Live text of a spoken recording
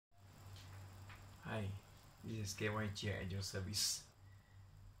This is KYG at your service.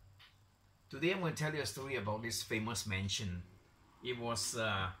 Today I'm going to tell you a story about this famous mansion. It was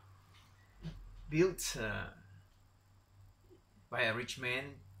built by a rich man,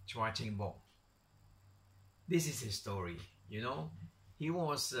 Chua Cheng. This is his story, you know. He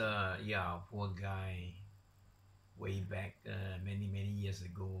was a poor guy way back many years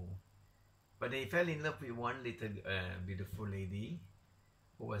ago. But he fell in love with one little beautiful lady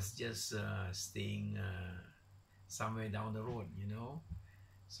who was just staying somewhere down the road, you know.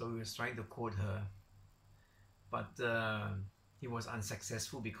 So he was trying to court her, but he was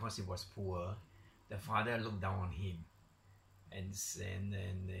unsuccessful because he was poor. The father looked down on him and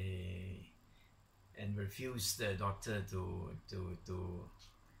refused the daughter to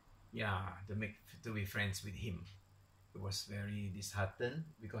be friends with him. He was very disheartened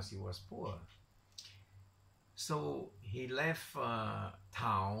because he was poor. So he left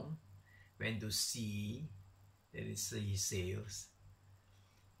town, went to sea. That is, he sails.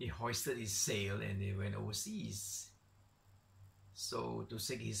 He hoisted his sail and he went overseas. So to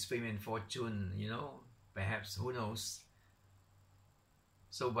seek his fame and fortune, you know, perhaps, who knows.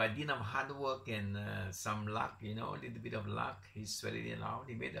 So by dint of hard work and some luck, you know, a little bit of luck, he sweat it out,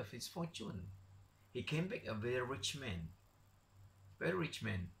 he made up his fortune. He came back a very rich man,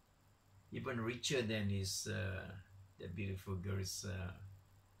 even richer than his the beautiful girl's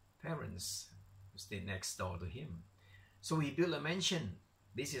parents who stayed next door to him. So he built a mansion.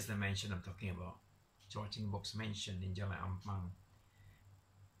 This is the mansion I'm talking about, Chua Cheng mansion in Jalan Ampang,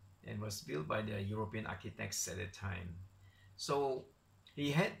 and was built by the European architects at the time. So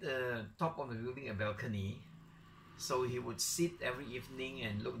he had the top of the building a balcony, so he would sit every evening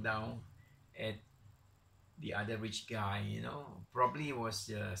and look down at the other rich guy, you know. Probably he was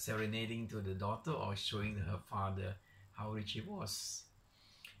serenading to the daughter or showing her father how rich he was.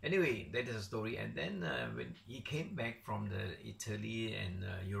 Anyway, that is a story. And then when he came back from the Italy and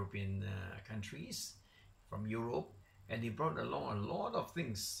European countries, from Europe, and he brought along a lot of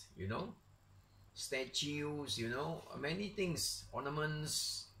things, you know, statues, you know, many things,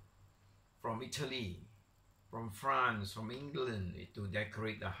 ornaments from Italy, from France, from England, to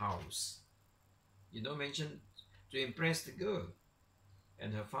decorate the house. You know, mentioned to impress the girl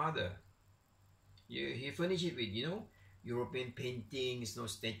and her father. He furnished it with, you know, European paintings, no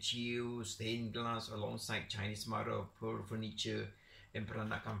statues, stained glass alongside Chinese mother of pearl furniture and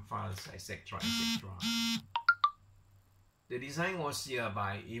peranakan files, etc., etc. The design was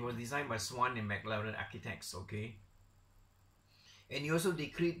designed by Swan and McLaren architects, okay? And he also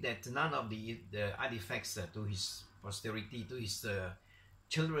decreed that none of the artifacts to his posterity, to his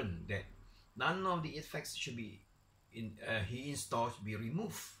children, that none of the effects should be he installed should be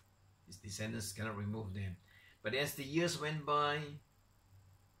removed. His descendants cannot remove them. But as the years went by,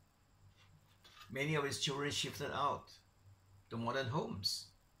 many of his children shifted out to modern homes,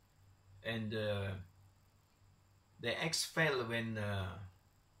 and the axe fell when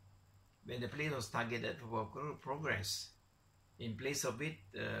the place was targeted for progress. In place of it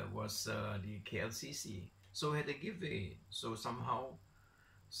was the KLCC, so he had to give way. So somehow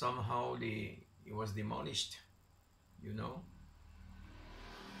it was demolished, you know,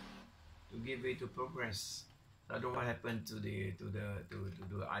 to give way to progress. I don't know what happened to the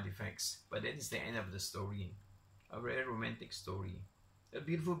artifacts, but that is the end of the story. A very romantic story, a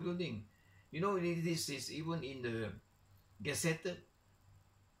beautiful building. You know, this is even in the gazetted.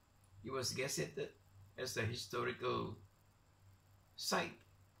 It was gazetted as a historical site,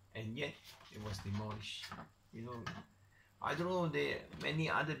 and yet it was demolished. You know, I don't know, many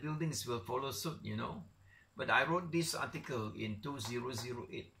other buildings will follow suit, you know, but I wrote this article in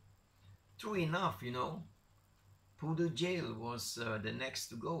 2008. True enough, you know, Pudu Jail was the next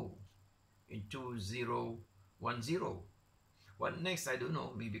to go in 2010. What next, I don't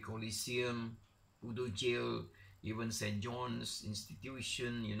know. Maybe Coliseum, Pudu Jail, even St. John's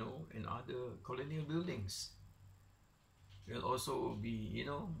Institution, you know, and other colonial buildings will also be, you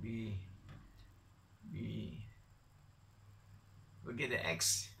know, we'll get the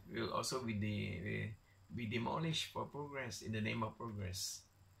X will also be demolished for progress, in the name of progress.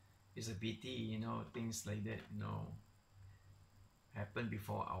 It's a pity, you know, things like that, you know, happen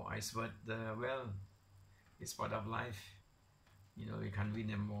before our eyes. But well, it's part of life, you know. We can't win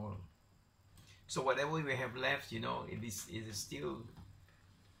them all. So whatever we have left, you know, it is still,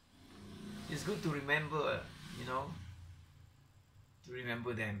 it's good to remember, you know, to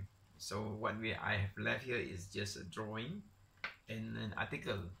remember them. So what I have left here is just a drawing and an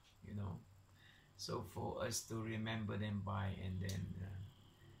article, you know, so for us to remember them by, and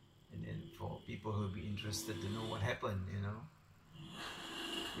then for people who will be interested to know what happened, you know.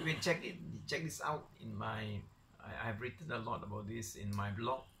 You can check this out in my, I've written a lot about this in my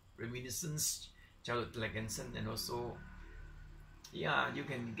blog, Reminiscence, Childhood Legacy, and also, yeah, you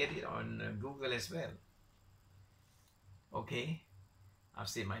can get it on Google as well. Okay, I've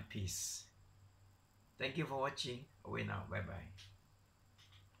said my piece. Thank you for watching. Away now. Bye bye.